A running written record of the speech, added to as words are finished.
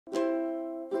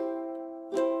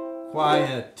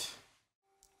Quiet.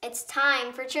 It's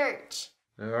time for church.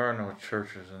 There are no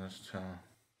churches in this town.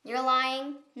 You're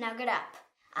lying. Now get up.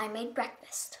 I made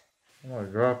breakfast. I'm gonna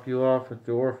drop you off at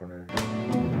the orphanage.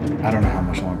 I don't know how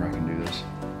much longer I can do this.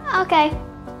 Okay.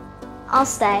 I'll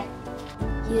stay.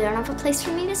 You don't have a place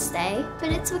for me to stay, but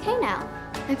it's okay now.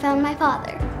 I found my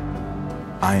father.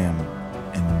 I am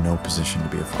in no position to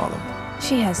be a father.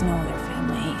 She has no other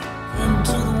family.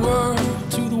 Into the world,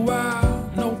 to the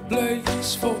wild, no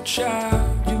place for a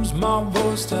child. Use my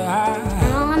voice to hide.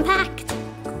 I'm all unpacked.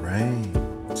 Great.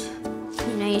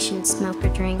 You know you shouldn't smoke or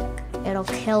drink. It'll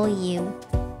kill you.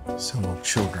 So will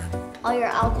children. All your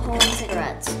alcohol and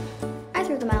cigarettes. I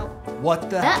threw them out. What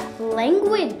the? That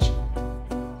language!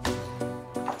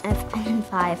 I've been in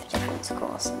 5 different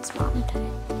schools since Mom died.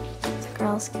 The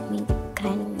girls can be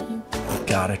kind of mean.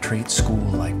 Gotta treat school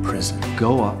like prison.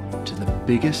 Go up to the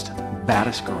biggest,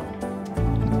 baddest girl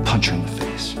and punch her in the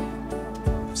face.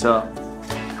 So?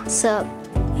 So,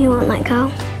 you won't let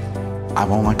go? I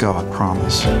won't let go, I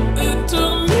promise. It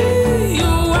took me a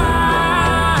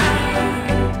while.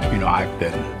 You know, I've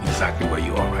been exactly where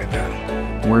you are right now.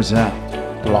 Where's that?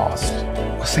 Lost.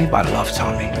 Well, saved by love,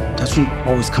 Tommy. Doesn't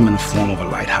always come in the form of a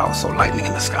lighthouse or lightning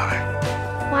in the sky.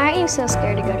 Why aren't you so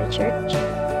scared to go to church?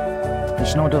 You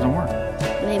just know it doesn't work.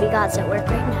 Maybe God's at work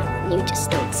right now, and you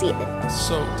just don't see it.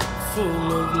 So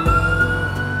full of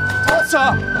love.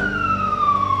 Tulsa!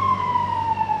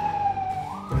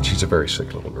 She's a very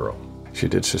sick little girl. She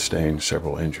did sustain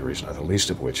several injuries, not the least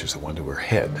of which is the one to her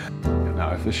head.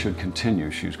 Now, if this should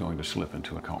continue, she's going to slip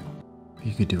into a coma. If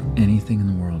you could do anything in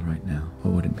the world right now,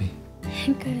 what would it be?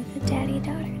 I'd go to the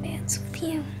daddy-daughter dance with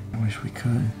you. I wish we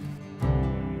could.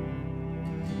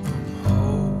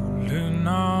 Holding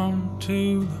on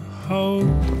to the hope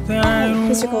that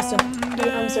Mr. Colston,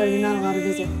 I'm sorry, you're not allowed to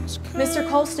visit. Mr.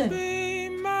 Colston.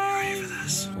 Ready for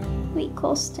this? We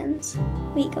Colstons,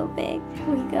 we go big,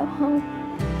 we go home.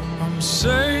 I'm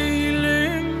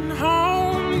sailing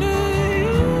home to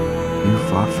you. You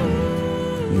fought for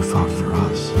me. You fought for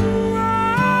us.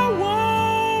 I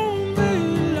won't be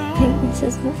I think this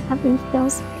is what heaven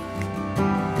feels like.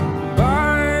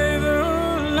 by the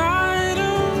light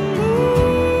of moon.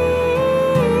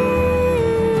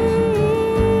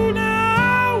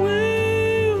 I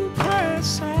will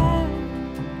press on.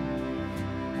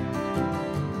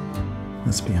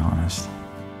 Let's be honest.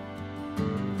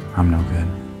 I'm no good.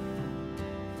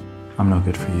 I'm no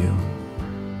good for you.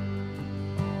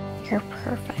 You're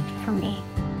perfect for me.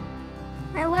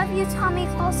 I love you, Tommy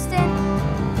Colston.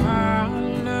 I